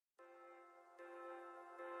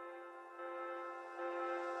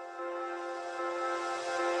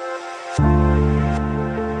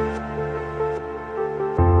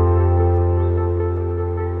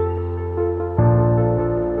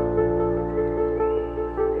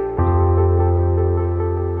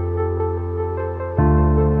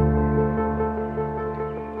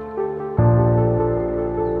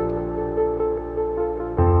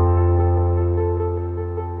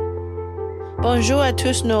Bonjour à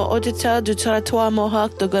tous nos auditeurs du territoire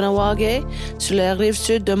Mohawk de Ganawagé, sur la rive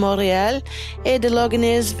sud de Montréal et de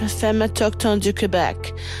l'organisme Femmes autochtones du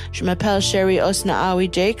Québec. Je m'appelle Sherry Osnaawi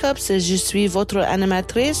Jacobs et je suis votre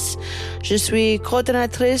animatrice. Je suis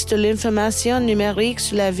coordonnatrice de l'information numérique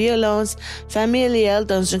sur la violence familiale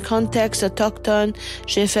dans un contexte autochtone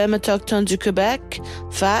chez Femmes autochtones du Québec,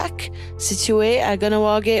 FAC, situé à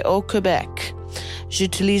Ganawagé au Québec.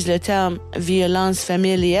 J'utilise le terme violence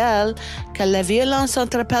familiale car la violence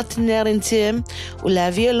entre partenaires intimes ou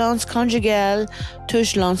la violence conjugale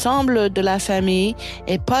touche l'ensemble de la famille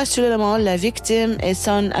et pas seulement la victime et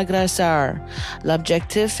son agresseur.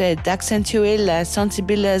 L'objectif est d'accentuer la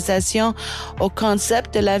sensibilisation au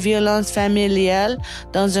concept de la violence familiale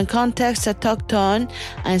dans un contexte autochtone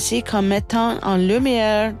ainsi qu'en mettant en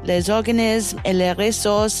lumière les organismes et les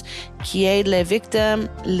ressources qui aident les victimes,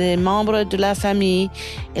 les membres de la famille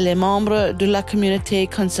et les membres de la communauté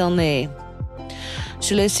concernée.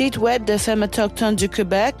 Sur le site web de Femmes autochtones du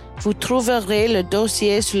Québec, vous trouverez le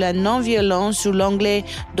dossier sur la non-violence sous l'onglet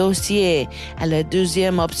 « Dossier » à la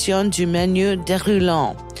deuxième option du menu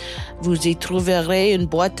déroulant. Vous y trouverez une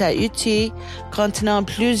boîte à outils contenant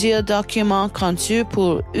plusieurs documents conçus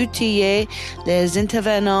pour outiller les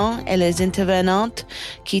intervenants et les intervenantes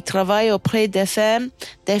qui travaillent auprès des femmes,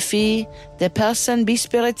 des filles, des personnes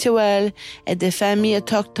bispirituelles et des familles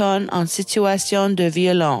autochtones en situation de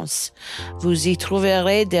violence. Vous y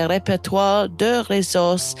trouverez des répertoires de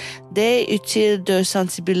ressources, des outils de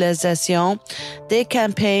sensibilisation, des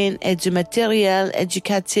campagnes et du matériel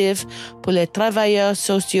éducatif pour les travailleurs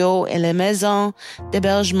sociaux et les maisons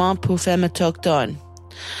d'hébergement pour femmes autochtones.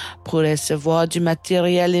 Pour recevoir du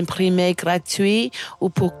matériel imprimé gratuit ou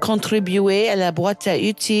pour contribuer à la boîte à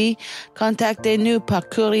outils, contactez-nous par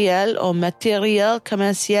courriel au matériel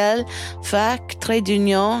commercial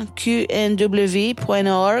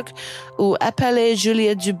fac-qnw.org ou appelez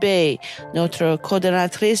Julia Dubé, notre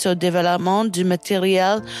coordonnatrice au développement du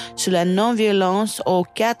matériel sur la non-violence au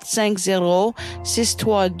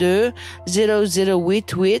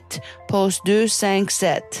 450-632-0088, poste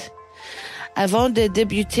 257. Avant de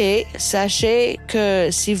débuter, sachez que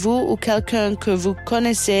si vous ou quelqu'un que vous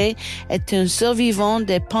connaissez est un survivant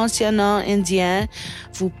des pensionnats indiens,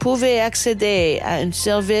 vous pouvez accéder à un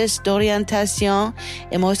service d'orientation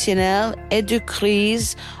émotionnelle et de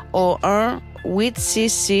crise au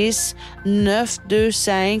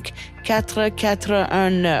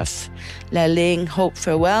 1-866-925-4419. La ligne Hope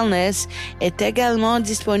for Wellness est également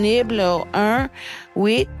disponible au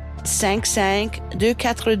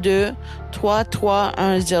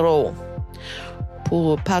 1-855-242-3310.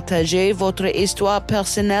 Pour partager votre histoire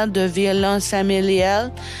personnelle de violence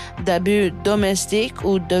familiale, d'abus domestiques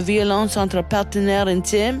ou de violence entre partenaires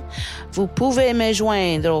intimes, vous pouvez me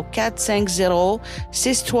joindre au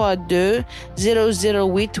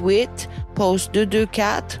 450-632-0088, poste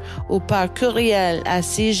 224 ou par courriel à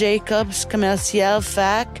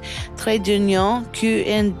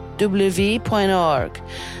cjacobs-fac-qnw.org.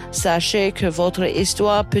 Sachez que votre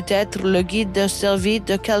histoire peut être le guide de survie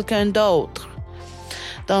de quelqu'un d'autre.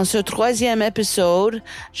 Dans ce troisième épisode,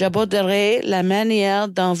 j'aborderai la manière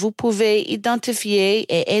dont vous pouvez identifier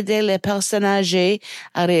et aider les personnes âgées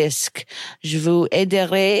à risque. Je vous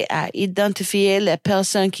aiderai à identifier les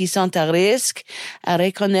personnes qui sont à risque, à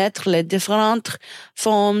reconnaître les différentes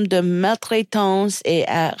formes de maltraitance et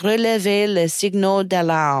à relever les signaux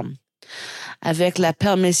d'alarme. Avec la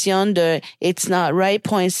permission de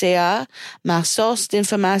itsnotright.ca, ma source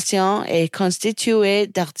d'information est constituée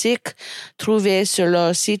d'articles trouvés sur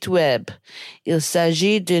leur site web. Il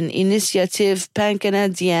s'agit d'une initiative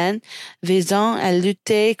pan-canadienne visant à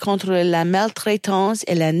lutter contre la maltraitance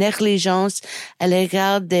et la négligence à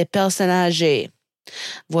l'égard des personnes âgées.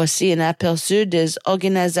 Voici un aperçu des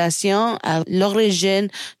organisations à l'origine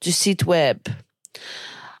du site web.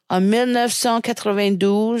 En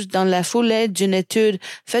 1992, dans la foulée d'une étude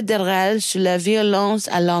fédérale sur la violence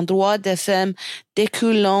à l'endroit des femmes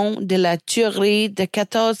découlant de la tuerie de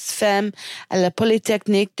 14 femmes à la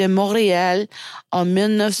Polytechnique de Montréal en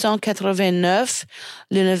 1989,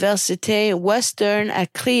 l'Université Western a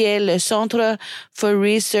créé le Centre for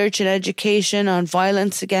Research and Education on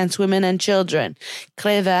Violence Against Women and Children,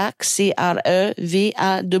 CREVAC, C-R-E-V-A-W-C,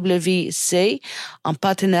 en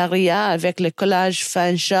partenariat avec le Collège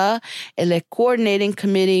Fanshawe et le Coordinating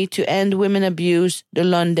Committee to End Women Abuse de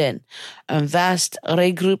London, un vaste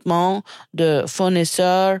regroupement de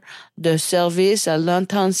fournisseurs de services à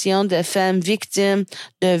l'intention des femmes victimes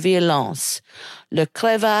de violences. Le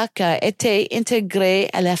CREVAC a été intégré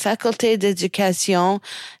à la faculté d'éducation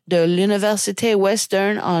de l'Université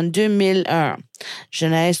Western en 2001.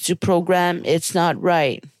 Genèse du programme It's Not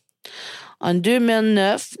Right. En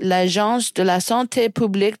 2009, l'Agence de la santé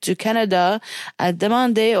publique du Canada a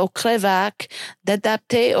demandé au CREVAC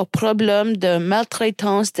d'adapter au problème de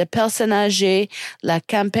maltraitance des personnes âgées la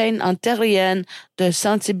campagne antérienne de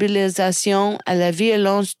sensibilisation à la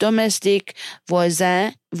violence domestique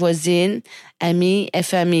voisins, voisines, amis et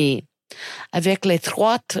familles. Avec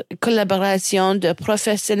l'étroite collaboration de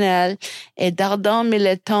professionnels et d'ardents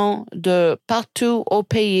militants de partout au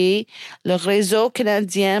pays, le Réseau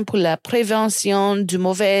canadien pour la prévention du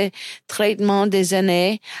mauvais traitement des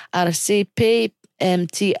aînés, RCPMTA,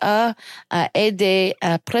 a aidé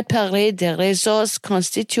à préparer des ressources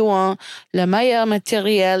constituant le meilleur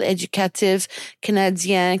matériel éducatif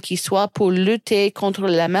canadien qui soit pour lutter contre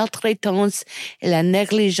la maltraitance et la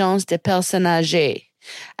négligence des personnes âgées.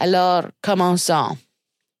 Alors, commençons.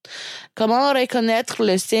 Comment reconnaître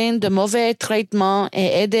le signe de mauvais traitement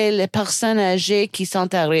et aider les personnes âgées qui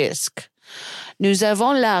sont à risque? Nous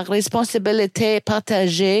avons la responsabilité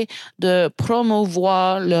partagée de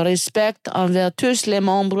promouvoir le respect envers tous les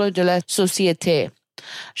membres de la société.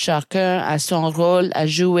 Chacun a son rôle à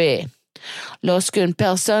jouer. Lorsqu'une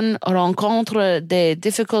personne rencontre des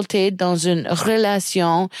difficultés dans une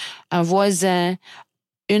relation, un voisin,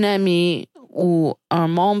 une amie, ou un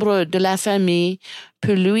membre de la famille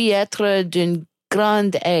peut lui être d'une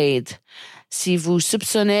grande aide. Si vous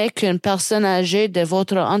soupçonnez qu'une personne âgée de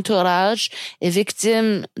votre entourage est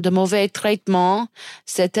victime de mauvais traitements,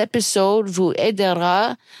 cet épisode vous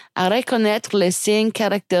aidera à reconnaître les signes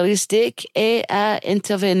caractéristiques et à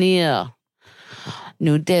intervenir.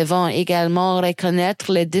 Nous devons également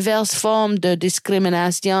reconnaître les diverses formes de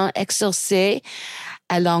discrimination exercées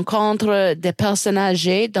à l'encontre des personnes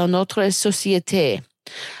âgées dans notre société.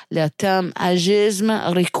 Le terme agisme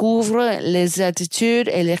recouvre les attitudes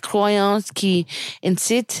et les croyances qui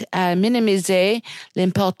incitent à minimiser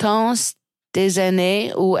l'importance des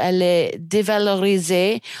aînés ou à les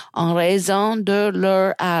dévaloriser en raison de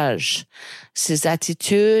leur âge. Ces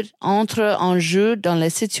attitudes entrent en jeu dans les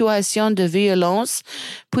situations de violence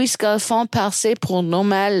puisqu'elles font passer pour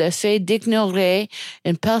normal le fait d'ignorer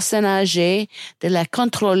une personne âgée, de la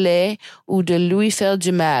contrôler ou de lui faire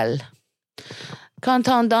du mal.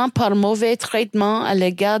 Qu'entendons par mauvais traitement à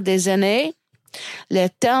l'égard des aînés? Les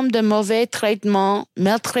termes de mauvais traitement,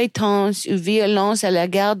 maltraitance ou violence à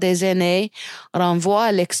l'égard des aînés renvoient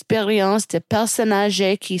à l'expérience des personnes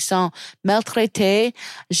âgées qui sont maltraitées,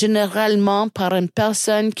 généralement par une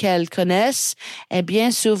personne qu'elles connaissent et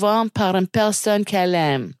bien souvent par une personne qu'elles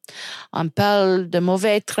aiment. On parle de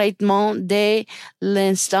mauvais traitement dès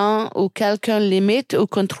l'instant où quelqu'un limite ou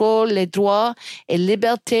contrôle les droits et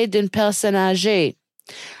libertés d'une personne âgée.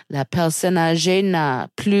 La personne âgée n'a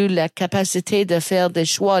plus la capacité de faire des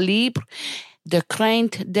choix libres, de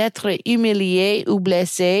crainte d'être humiliée ou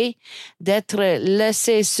blessée, d'être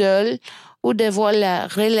laissée seule ou de voir la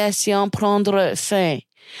relation prendre fin.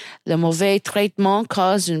 Le mauvais traitement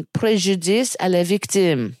cause un préjudice à la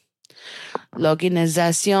victime.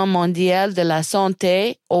 L'Organisation mondiale de la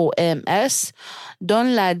santé, OMS,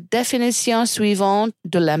 donne la définition suivante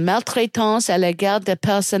de la maltraitance à l'égard des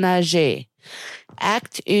personnes âgées.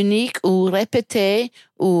 Acte unique ou répété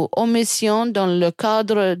ou omission dans le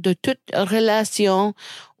cadre de toute relation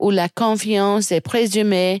où la confiance est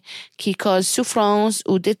présumée qui cause souffrance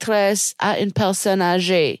ou détresse à une personne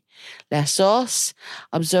âgée. La source,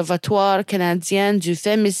 Observatoire canadien du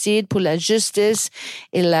féminicide pour la justice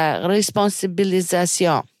et la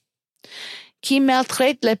responsabilisation. Qui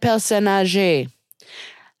maltraite les personnes âgées?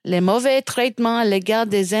 Les mauvais traitements à l'égard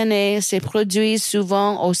des aînés se produisent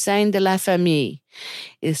souvent au sein de la famille.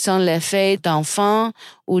 Ils sont l'effet d'enfants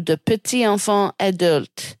ou de petits-enfants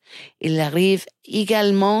adultes. Il arrive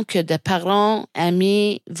également que des parents,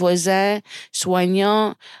 amis, voisins,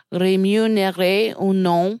 soignants, rémunérés ou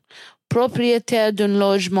non, propriétaires d'un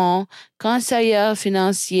logement, conseillers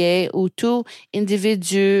financiers ou tout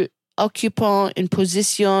individu occupant une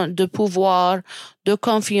position de pouvoir, de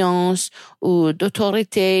confiance ou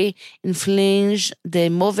d'autorité inflige des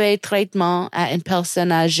mauvais traitements à une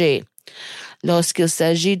personne âgée. Lorsqu'il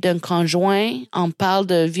s'agit d'un conjoint, on parle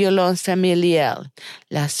de violence familiale.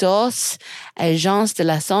 La source, Agence de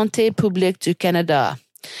la santé publique du Canada.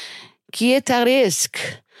 Qui est à risque?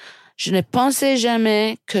 Je ne pensais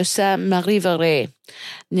jamais que ça m'arriverait.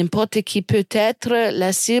 N'importe qui peut être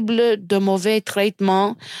la cible de mauvais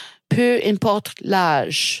traitements, peu importe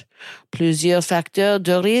l'âge. Plusieurs facteurs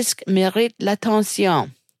de risque méritent l'attention.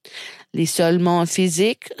 L'isolement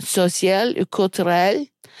physique, social ou culturel,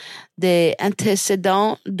 des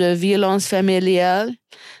antécédents de violence familiale,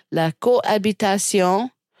 la cohabitation,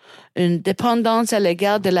 une dépendance à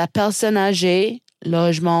l'égard de la personne âgée,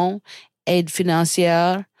 logement, aide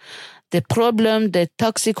financière, des problèmes de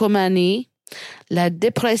toxicomanie, la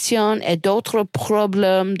dépression et d'autres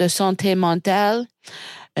problèmes de santé mentale,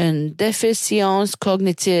 une déficience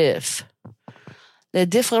cognitive. Les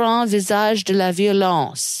différents visages de la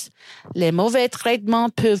violence. Les mauvais traitements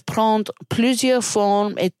peuvent prendre plusieurs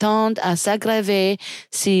formes et tendent à s'aggraver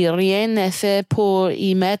si rien n'est fait pour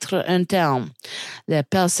y mettre un terme. Les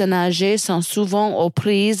personnes âgées sont souvent aux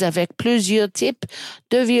prises avec plusieurs types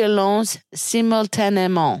de violence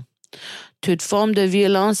simultanément. Toute forme de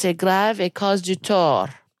violence est grave et cause du tort.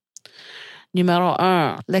 Numéro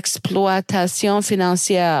 1. L'exploitation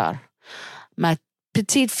financière. Ma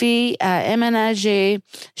petite fille a emménagé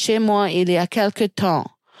chez moi il y a quelque temps.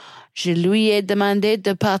 Je lui ai demandé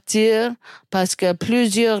de partir parce que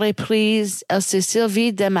plusieurs reprises, elle s'est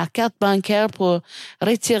servie de ma carte bancaire pour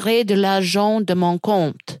retirer de l'argent de mon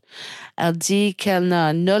compte. Elle dit qu'elle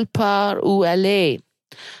n'a nulle part où aller.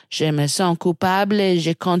 Je me sens coupable et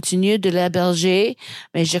je continue de l'héberger,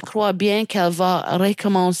 mais je crois bien qu'elle va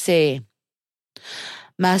recommencer.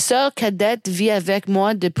 Ma sœur cadette vit avec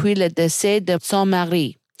moi depuis le décès de son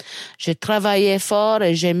mari. J'ai travaillé fort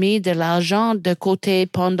et j'ai mis de l'argent de côté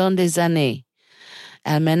pendant des années.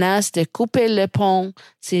 Elle menace de couper le pont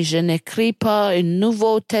si je n'écris pas un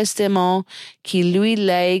nouveau testament qui lui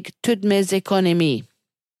lègue toutes mes économies.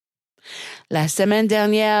 La semaine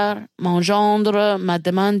dernière, mon gendre m'a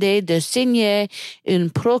demandé de signer une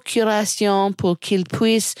procuration pour qu'il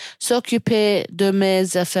puisse s'occuper de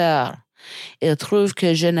mes affaires. Il trouve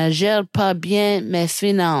que je ne gère pas bien mes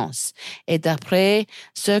finances et d'après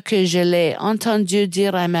ce que je l'ai entendu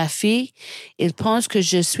dire à ma fille, il pense que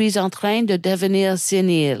je suis en train de devenir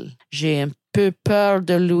sénile. J'ai un peu peur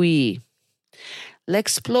de lui.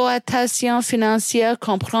 L'exploitation financière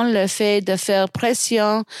comprend le fait de faire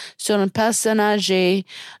pression sur une personne âgée,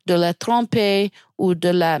 de la tromper ou de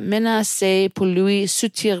la menacer pour lui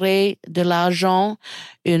soutirer de l'argent,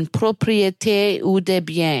 une propriété ou des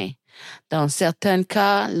biens. Dans certains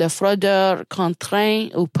cas, le fraudeur contraint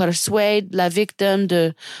ou persuade la victime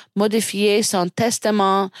de modifier son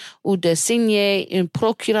testament ou de signer une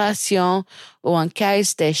procuration ou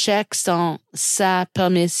encaisse des chèques sans sa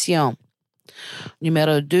permission.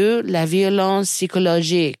 Numéro 2, la violence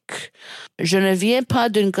psychologique. Je ne viens pas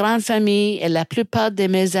d'une grande famille et la plupart de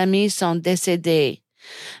mes amis sont décédés.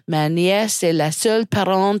 Ma nièce est la seule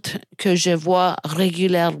parente que je vois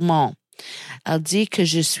régulièrement. Elle dit que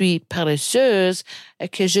je suis paresseuse et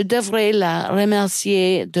que je devrais la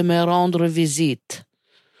remercier de me rendre visite.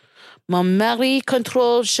 Mon mari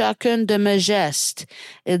contrôle chacun de mes gestes.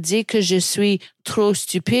 Il dit que je suis trop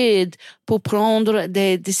stupide pour prendre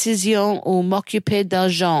des décisions ou m'occuper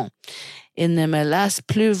d'argent. Il ne me laisse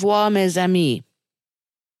plus voir mes amis.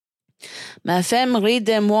 Ma femme rit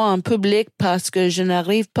de moi en public parce que je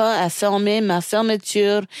n'arrive pas à fermer ma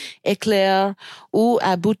fermeture éclair ou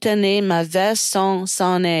à boutonner ma veste sans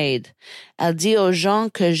son aide. Elle dit aux gens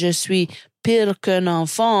que je suis pire qu'un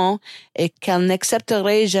enfant et qu'elle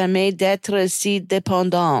n'accepterait jamais d'être si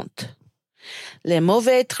dépendante. Les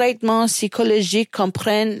mauvais traitements psychologiques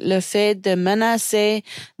comprennent le fait de menacer,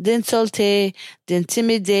 d'insulter,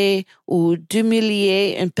 d'intimider ou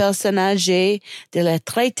d'humilier une personne âgée, de la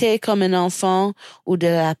traiter comme un enfant ou de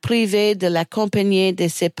la priver de la compagnie de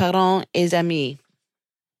ses parents et amis.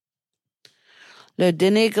 Le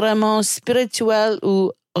dénigrement spirituel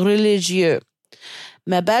ou religieux.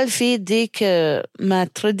 Ma belle-fille dit que ma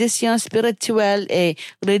tradition spirituelle est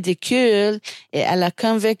ridicule et elle a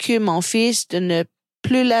convaincu mon fils de ne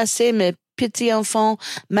plus laisser mes petits-enfants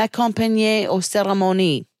m'accompagner aux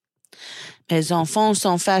cérémonies. Mes enfants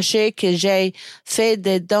sont fâchés que j'ai fait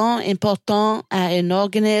des dons importants à un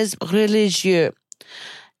organisme religieux.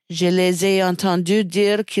 Je les ai entendus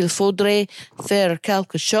dire qu'il faudrait faire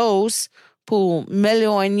quelque chose pour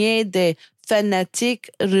m'éloigner des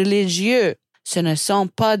fanatiques religieux. Ce ne sont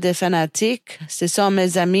pas des fanatiques, ce sont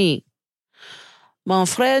mes amis. Mon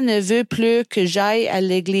frère ne veut plus que j'aille à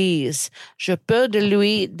l'église. Je peux de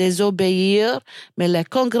lui désobéir, mais la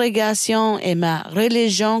congrégation et ma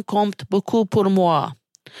religion comptent beaucoup pour moi.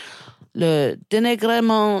 Le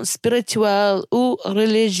dénigrement spirituel ou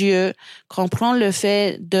religieux comprend le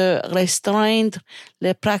fait de restreindre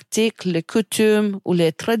les pratiques, les coutumes ou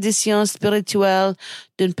les traditions spirituelles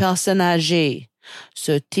d'une personne âgée.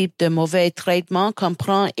 Ce type de mauvais traitement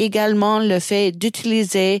comprend également le fait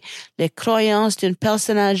d'utiliser les croyances d'une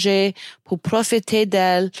personne âgée pour profiter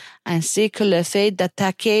d'elle, ainsi que le fait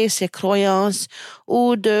d'attaquer ses croyances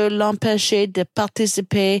ou de l'empêcher de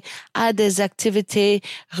participer à des activités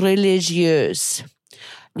religieuses.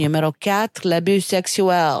 Numéro 4, l'abus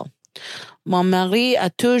sexuel. Mon mari a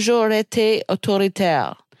toujours été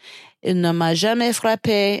autoritaire. Il ne m'a jamais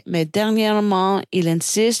frappé, mais dernièrement, il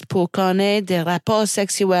insiste pour qu'on ait des rapports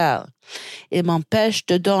sexuels. Il m'empêche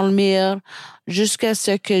de dormir jusqu'à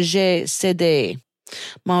ce que j'ai cédé.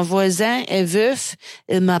 Mon voisin est veuf,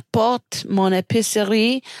 il m'apporte mon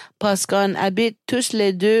épicerie parce qu'on habite tous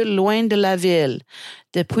les deux loin de la ville.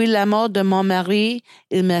 Depuis la mort de mon mari,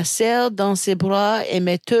 il me serre dans ses bras et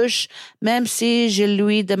me touche, même si je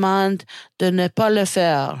lui demande de ne pas le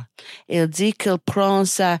faire. Il dit qu'il prend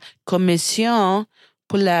sa commission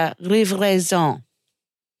pour la livraison.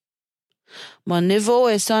 Mon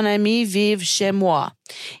neveu et son ami vivent chez moi.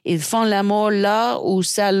 Ils font l'amour là où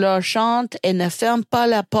ça leur chante et ne ferment pas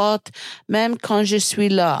la porte même quand je suis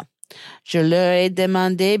là. Je leur ai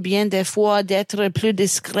demandé bien des fois d'être plus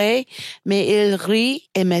discrets, mais ils rient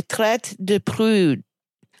et me traitent de prude.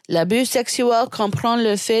 L'abus sexuel comprend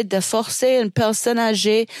le fait de forcer une personne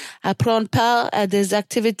âgée à prendre part à des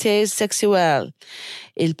activités sexuelles.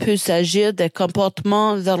 Il peut s'agir de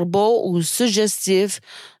comportements verbaux ou suggestifs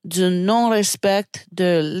du non-respect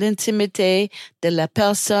de l'intimité de la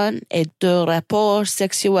personne et de rapports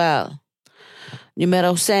sexuels.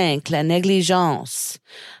 Numéro 5, la négligence.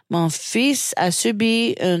 Mon fils a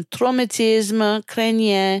subi un traumatisme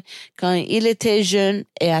crânien quand il était jeune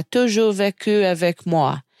et a toujours vécu avec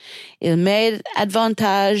moi. Il m'aide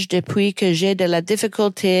davantage depuis que j'ai de la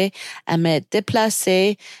difficulté à me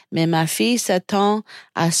déplacer, mais ma fille s'attend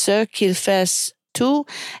à ce qu'il fasse tout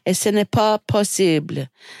et ce n'est pas possible.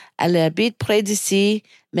 Elle habite près d'ici,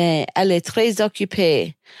 mais elle est très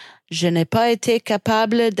occupée. Je n'ai pas été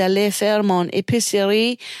capable d'aller faire mon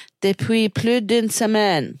épicerie depuis plus d'une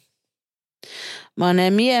semaine. Mon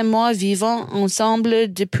ami et moi vivons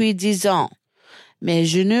ensemble depuis 10 ans. Mes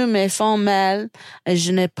genoux me font mal et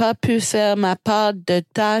je n'ai pas pu faire ma part de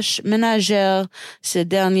tâches ménagères ces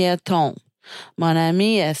derniers temps. Mon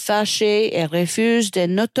ami est fâché et refuse de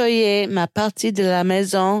nettoyer ma partie de la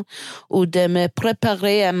maison ou de me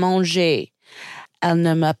préparer à manger. Elle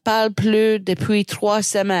ne me parle plus depuis 3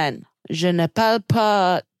 semaines. Je ne parle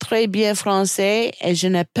pas très bien français et je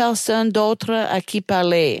n'ai personne d'autre à qui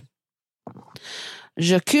parler.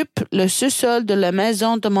 J'occupe le sous-sol de la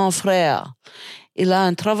maison de mon frère. Il a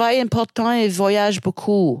un travail important et voyage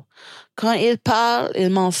beaucoup. Quand il parle, il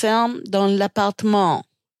m'enferme dans l'appartement.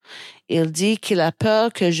 Il dit qu'il a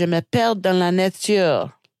peur que je me perde dans la nature.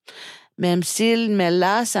 Même s'il me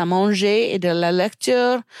laisse à manger et de la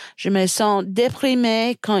lecture, je me sens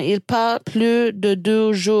déprimée quand il parle plus de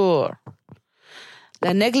 2 jours.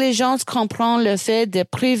 La négligence comprend le fait de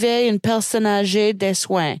priver une personne âgée des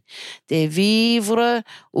soins, des vivres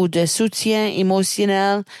ou de soutien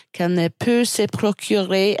émotionnel qu'elle ne peut se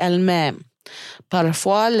procurer elle-même.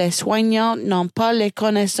 Parfois, les soignants n'ont pas les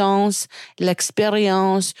connaissances,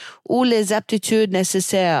 l'expérience ou les aptitudes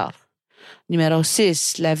nécessaires. Numéro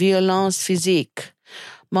 6, la violence physique.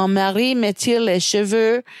 Mon mari me tire les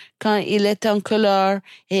cheveux quand il est en colère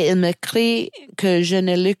et il me crie que je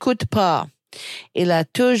ne l'écoute pas. Il a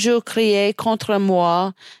toujours crié contre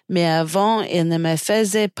moi, mais avant, il ne me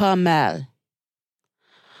faisait pas mal.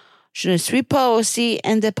 Je ne suis pas aussi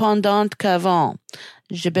indépendante qu'avant.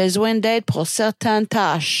 J'ai besoin d'aide pour certaines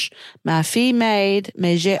tâches. Ma fille m'aide,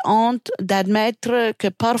 mais j'ai honte d'admettre que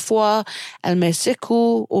parfois, elle me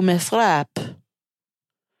secoue ou me frappe.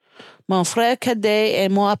 Mon frère cadet et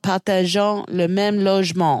moi partageons le même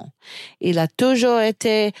logement. Il a toujours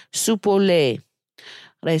été soupolé.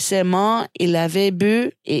 Récemment, il avait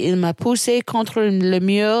bu et il m'a poussé contre le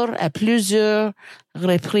mur à plusieurs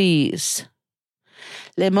reprises.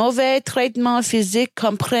 Les mauvais traitements physiques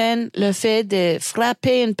comprennent le fait de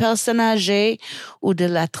frapper une personne âgée ou de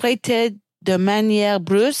la traiter de manière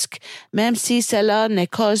brusque, même si cela ne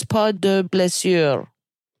cause pas de blessure.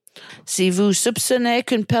 Si vous soupçonnez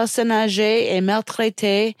qu'une personne âgée est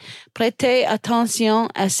maltraitée, prêtez attention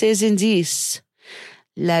à ces indices.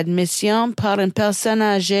 L'admission par une personne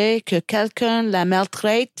âgée que quelqu'un la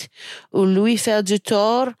maltraite ou lui fait du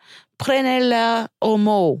tort, prenez-la au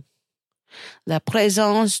mot. La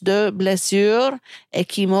présence de blessures,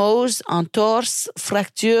 ecchymoses, entorses,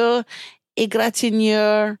 fractures,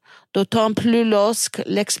 égratignures, d'autant plus lorsque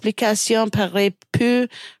l'explication paraît peu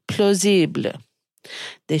plausible.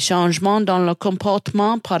 Des changements dans le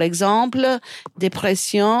comportement, par exemple,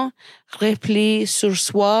 dépression, repli sur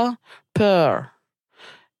soi, peur.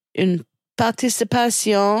 Une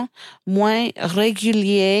participation moins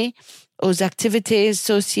régulière aux activités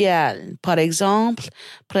sociales, par exemple,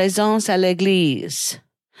 présence à l'église.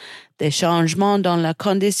 Des changements dans la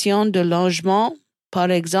condition de logement,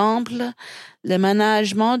 par exemple, le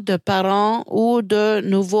management de parents ou de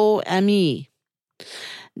nouveaux amis.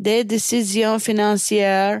 Des décisions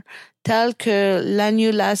financières tels que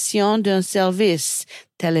l'annulation d'un service,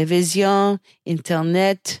 télévision,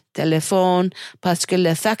 Internet, téléphone, parce que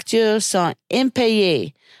les factures sont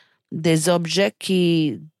impayées, des objets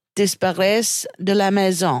qui disparaissent de la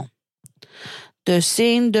maison. De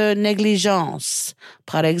signes de négligence.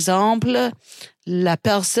 Par exemple, la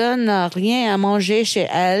personne n'a rien à manger chez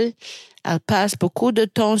elle, elle passe beaucoup de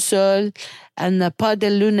temps seule, elle n'a pas de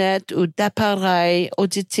lunettes ou d'appareil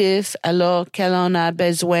auditif alors qu'elle en a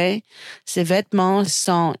besoin, ses vêtements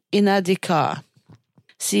sont inadéquats.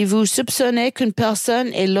 Si vous soupçonnez qu'une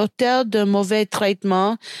personne est l'auteur d'un mauvais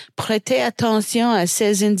traitement, prêtez attention à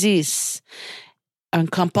ces indices. Un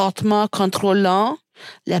comportement contrôlant,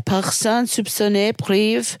 la personne soupçonnée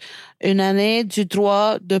prive une aînée du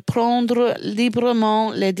droit de prendre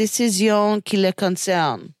librement les décisions qui le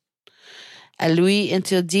concernent. Elle lui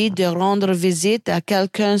interdit de rendre visite à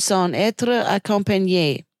quelqu'un sans être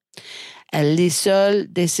accompagné. Elle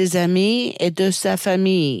l'isole de ses amis et de sa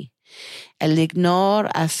famille. Elle l'ignore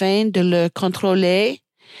afin de le contrôler.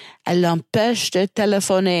 Elle l'empêche de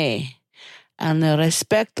téléphoner. Elle ne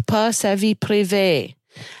respecte pas sa vie privée.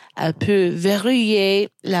 Elle peut verrouiller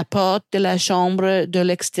la porte de la chambre de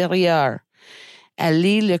l'extérieur. Elle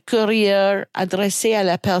lit le courrier adressé à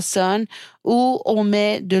la personne ou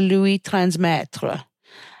omet de lui transmettre.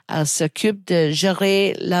 Elle s'occupe de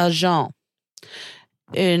gérer l'argent.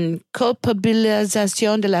 Une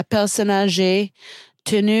culpabilisation de la personne âgée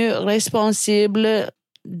tenue responsable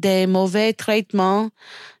des mauvais traitements,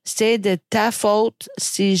 c'est de ta faute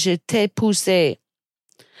si je t'ai poussé.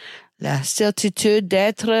 La certitude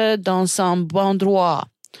d'être dans son bon droit.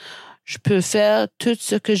 Je peux faire tout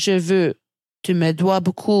ce que je veux. Tu me dois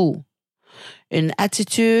beaucoup. Une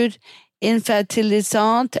attitude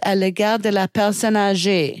infantilisante à l'égard de la personne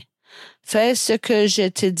âgée. Fais ce que je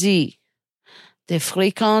te dis. Des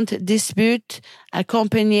fréquentes disputes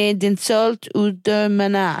accompagnées d'insultes ou de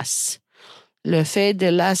menaces. Le fait de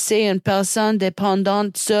laisser une personne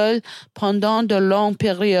dépendante seule pendant de longues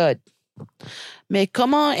périodes. Mais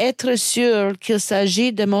comment être sûr qu'il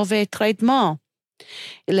s'agit de mauvais traitements?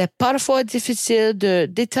 Il est parfois difficile de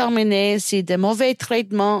déterminer si de mauvais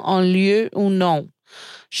traitements ont lieu ou non.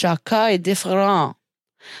 Chaque cas est différent.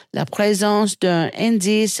 La présence d'un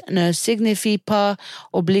indice ne signifie pas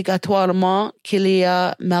obligatoirement qu'il y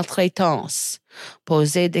a maltraitance.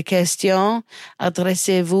 Posez des questions,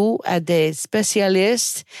 adressez-vous à des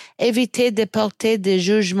spécialistes, évitez de porter des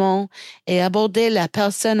jugements et abordez la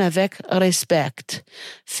personne avec respect.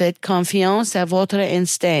 Faites confiance à votre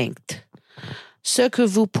instinct. Ce que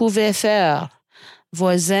vous pouvez faire.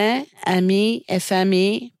 Voisins, amis et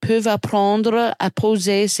famille peuvent apprendre à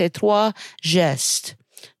poser ces 3 gestes.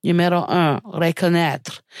 Numéro 1,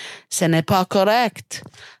 reconnaître. Ce n'est pas correct.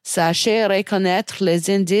 Sachez reconnaître les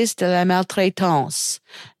indices de la maltraitance.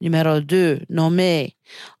 Numéro 2, nommer.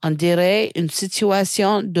 On dirait une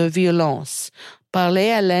situation de violence. Parlez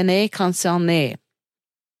à l'aîné concerné.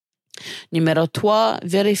 Numéro 3,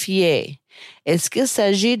 vérifier. Est-ce qu'il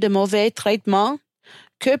s'agit de mauvais traitements?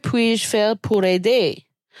 Que puis-je faire pour aider?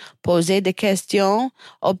 Posez des questions,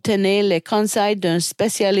 obtenez les conseils d'un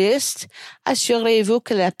spécialiste, assurez-vous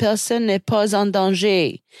que la personne n'est pas en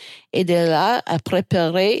danger. Aidez-la à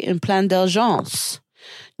préparer un plan d'urgence.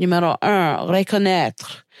 Numéro 1,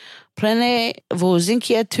 reconnaître. Prenez vos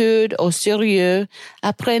inquiétudes au sérieux,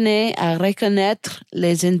 apprenez à reconnaître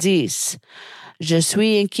les indices. Je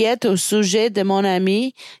suis inquiète au sujet de mon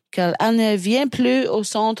amie car elle ne vient plus au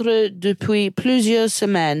centre depuis plusieurs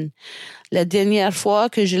semaines. La dernière fois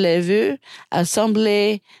que je l'ai vue, elle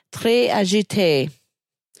semblait très agitée.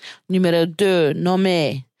 Numéro 2,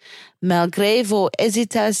 nommer. Malgré vos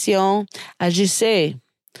hésitations, agissez.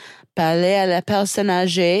 Parlez à la personne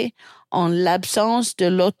âgée en l'absence de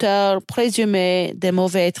l'auteur présumé des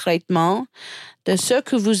mauvais traitements, de ce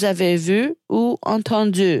que vous avez vu ou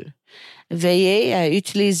entendu. Veillez à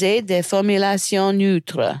utiliser des formulations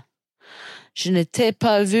neutres. Je ne t'ai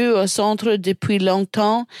pas vu au centre depuis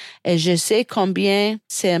longtemps et je sais combien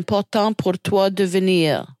c'est important pour toi de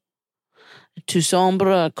venir. Tu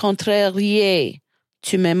sembles contrarié.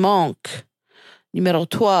 Tu me manques. Numéro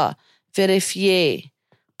 3, vérifier.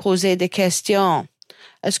 Poser des questions.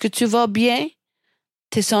 Est-ce que tu vas bien?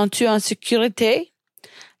 Te sens-tu en sécurité?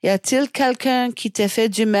 Y a-t-il quelqu'un qui t'a fait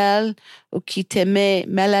du mal ou qui te met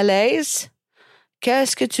mal à l'aise?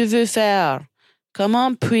 Qu'est-ce que tu veux faire?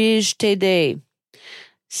 Comment puis-je t'aider?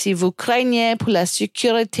 Si vous craignez pour la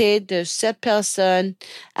sécurité de cette personne,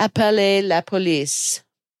 appelez la police.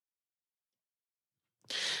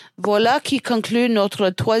 Voilà qui conclut notre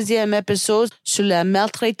troisième épisode sur la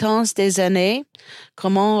maltraitance des aînés,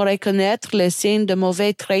 comment reconnaître les signes de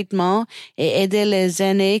mauvais traitement et aider les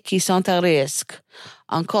aînés qui sont à risque.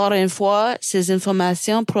 Encore une fois, ces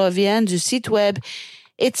informations proviennent du site web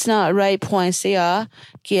itsnotright.ca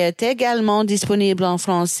qui est également disponible en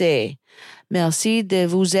français. Merci de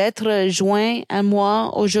vous être joints à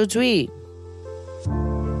moi aujourd'hui.